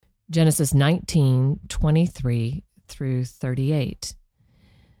Genesis 19:23 through 38.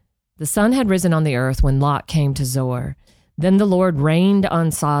 The sun had risen on the earth when Lot came to Zoar. Then the Lord rained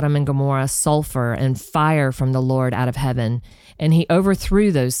on Sodom and Gomorrah sulfur and fire from the Lord out of heaven, and he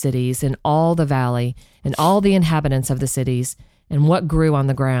overthrew those cities and all the valley and all the inhabitants of the cities and what grew on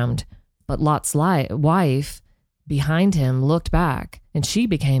the ground. But Lot's wife behind him looked back, and she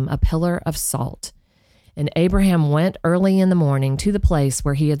became a pillar of salt. And Abraham went early in the morning to the place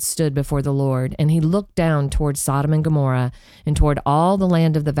where he had stood before the Lord, and he looked down toward Sodom and Gomorrah and toward all the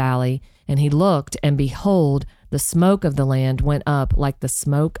land of the valley, and he looked, and behold, the smoke of the land went up like the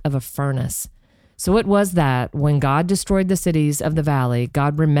smoke of a furnace. So it was that when God destroyed the cities of the valley,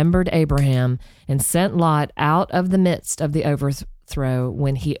 God remembered Abraham and sent Lot out of the midst of the overthrow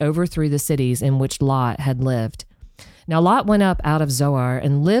when he overthrew the cities in which Lot had lived. Now Lot went up out of Zoar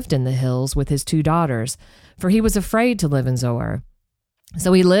and lived in the hills with his 2 daughters, for he was afraid to live in Zoar.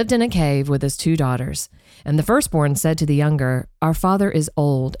 So he lived in a cave with his 2 daughters. And the firstborn said to the younger, Our father is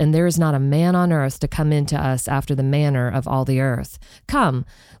old, and there is not a man on earth to come in to us after the manner of all the earth. Come,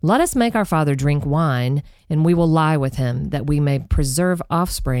 let us make our father drink wine, and we will lie with him, that we may preserve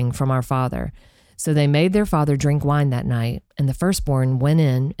offspring from our father. So they made their father drink wine that night, and the firstborn went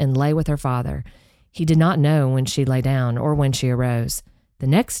in and lay with her father. He did not know when she lay down or when she arose. The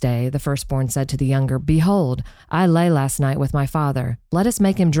next day, the firstborn said to the younger, Behold, I lay last night with my father. Let us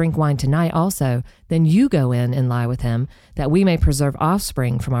make him drink wine tonight also. Then you go in and lie with him, that we may preserve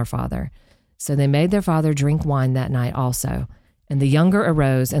offspring from our father. So they made their father drink wine that night also. And the younger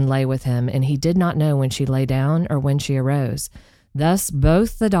arose and lay with him, and he did not know when she lay down or when she arose. Thus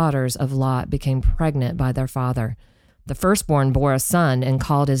both the daughters of Lot became pregnant by their father. The firstborn bore a son and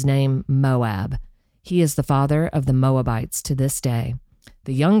called his name Moab. He is the father of the Moabites to this day.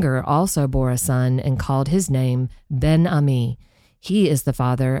 The younger also bore a son and called his name Ben-Ami. He is the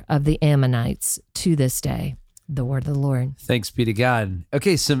father of the Ammonites to this day. The word of the Lord. Thanks be to God.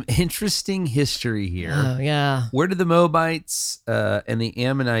 Okay, some interesting history here. Oh, yeah. Where did the Moabites and the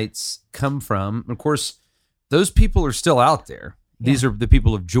Ammonites come from? Of course, those people are still out there. These are the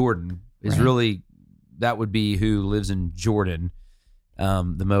people of Jordan. Really, that would be who lives in Jordan,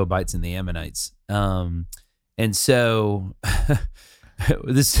 the Moabites and the Ammonites. And so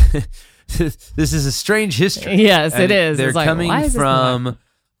this is a strange history. Yes, it is. They're it's like, coming from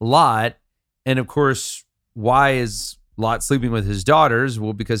Lot, and of course, why is Lot sleeping with his daughters?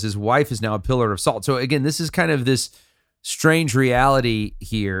 Well, because his wife is now a pillar of salt. So again, this is kind of this strange reality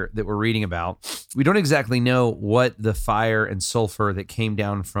here that we're reading about. We don't exactly know what the fire and sulfur that came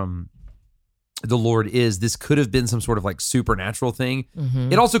down from the Lord is. This could have been some sort of like supernatural thing.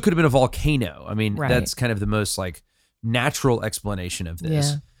 Mm-hmm. It also could have been a volcano. I mean, that's kind of the most like natural explanation of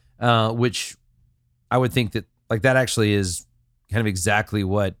this, which I would think that like that actually is kind of exactly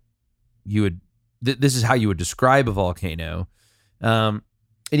what you would, this is how you would describe a volcano. And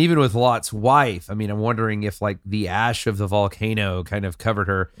even with Lot's wife, I mean, I'm wondering if like the ash of the volcano kind of covered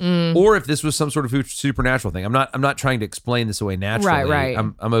her, or if this was some sort of supernatural thing. I'm not trying to explain this away naturally. Right.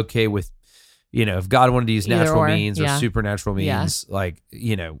 I'm okay with, if God wanted to use natural means or supernatural means, like,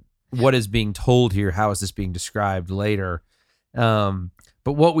 what is being told here? How is this being described later? But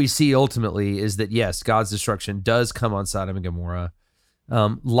what we see ultimately is that, yes, God's destruction does come on Sodom and Gomorrah.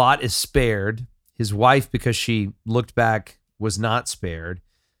 Lot is spared. His wife, because she looked back, was not spared.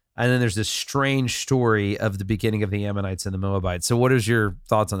 And then there's this strange story of the beginning of the Ammonites and the Moabites. So what is your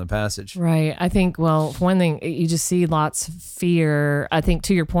thoughts on the passage? Right. I think, well, for one thing, you just see Lot's fear. I think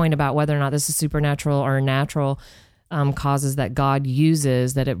to your point about whether or not this is supernatural or natural causes that God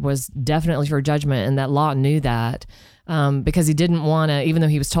uses, that it was definitely for judgment, and that Lot knew that because he didn't want to, even though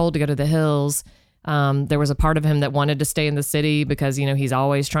he was told to go to the hills, there was a part of him that wanted to stay in the city because, he's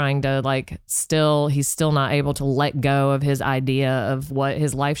always trying to he's still not able to let go of his idea of what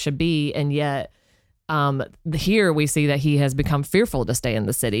his life should be. And yet here we see that he has become fearful to stay in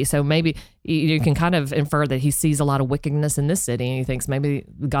the city. So maybe you can kind of infer that he sees a lot of wickedness in this city and he thinks maybe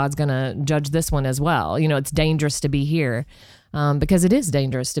God's going to judge this one as well. It's dangerous to be here. Because it is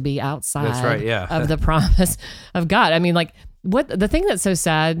dangerous to be outside of the promise of God. I mean, what the thing that's so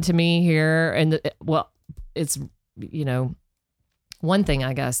sad to me here, and it's, one thing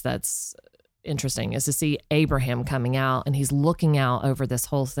I guess that's interesting is to see Abraham coming out, and he's looking out over this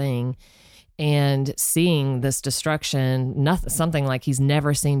whole thing and seeing this destruction, something like he's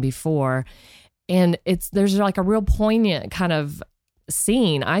never seen before. And there's like a real poignant kind of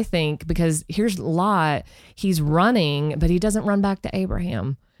scene, I think, because here's Lot, he's running, but he doesn't run back to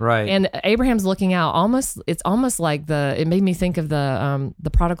Abraham. Right. And Abraham's looking out it's almost like it made me think of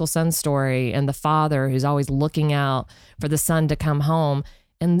the prodigal son story and the father who's always looking out for the son to come home.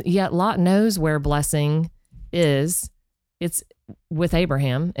 And yet Lot knows where blessing is. It's with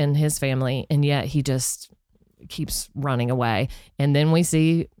Abraham and his family, and yet he just keeps running away. And then we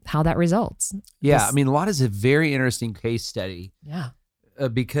see how that results. Yeah, I mean, Lot is a very interesting case study. Yeah.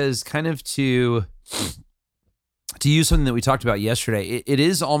 Because kind of to use something that we talked about yesterday, it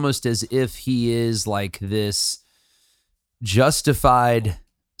is almost as if he is like this justified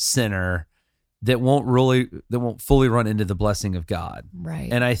sinner that won't fully run into the blessing of God. Right.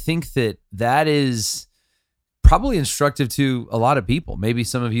 And I think that is probably instructive to a lot of people, maybe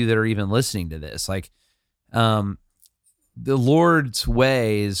some of you that are even listening to this. Like, the Lord's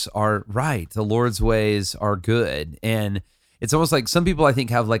ways are right. The Lord's ways are good. And it's almost like some people, I think,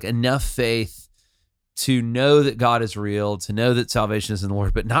 have like enough faith to know that God is real, to know that salvation is in the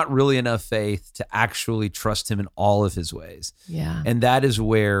Lord, but not really enough faith to actually trust him in all of his ways. Yeah. And that is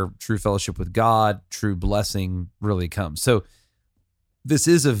where true fellowship with God, true blessing really comes. So this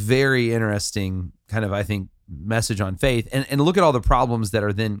is a very interesting kind of, I think, message on faith. And look at all the problems that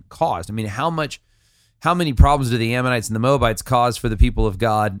are then caused. I mean, how many problems do the Ammonites and the Moabites cause for the people of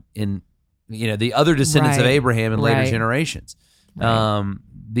God in, the other descendants of Abraham in later generations? Right.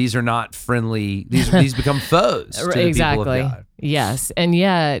 These are not friendly. These become foes to the people of God. Yes. And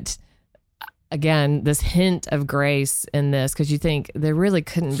yet, again, this hint of grace in this, because you think there really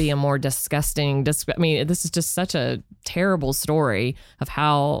couldn't be a more disgusting, this is just such a terrible story of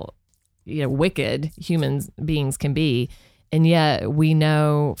how wicked human beings can be. And yet we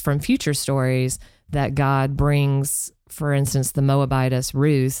know from future stories that God brings, for instance, the Moabitess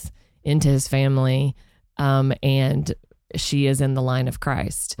Ruth into his family, and she is in the line of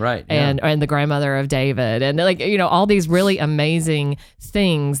Christ, right? Yeah. And the grandmother of David, and all these really amazing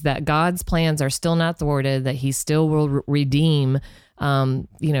things that God's plans are still not thwarted, that he still will redeem,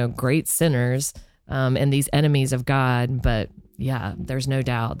 great sinners, and these enemies of God. But yeah, there's no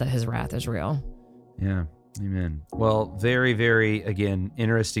doubt that his wrath is real. Yeah, amen. Well, very, very, again,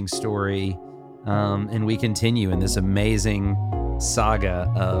 interesting story. And we continue in this amazing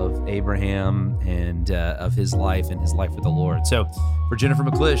saga of Abraham and of his life and his life with the Lord. So for Jennifer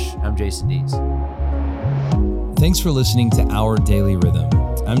McClish, I'm Jason Dees. Thanks for listening to Our Daily Rhythm.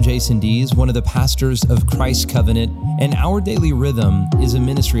 I'm Jason Dees, one of the pastors of Christ Covenant, and Our Daily Rhythm is a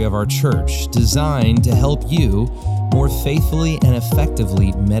ministry of our church designed to help you more faithfully and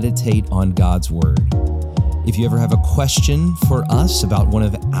effectively meditate on God's Word. If you ever have a question for us about one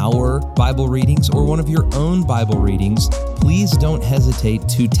of our Bible readings or one of your own Bible readings, please don't hesitate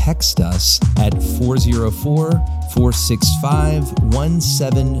to text us at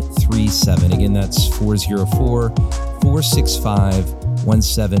 404-465-1737. Again, that's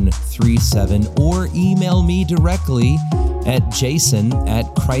 404-465-1737. Or email me directly at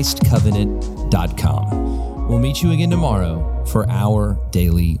jason@christcovenant.com. We'll meet you again tomorrow for Our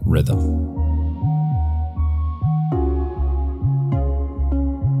Daily Rhythm.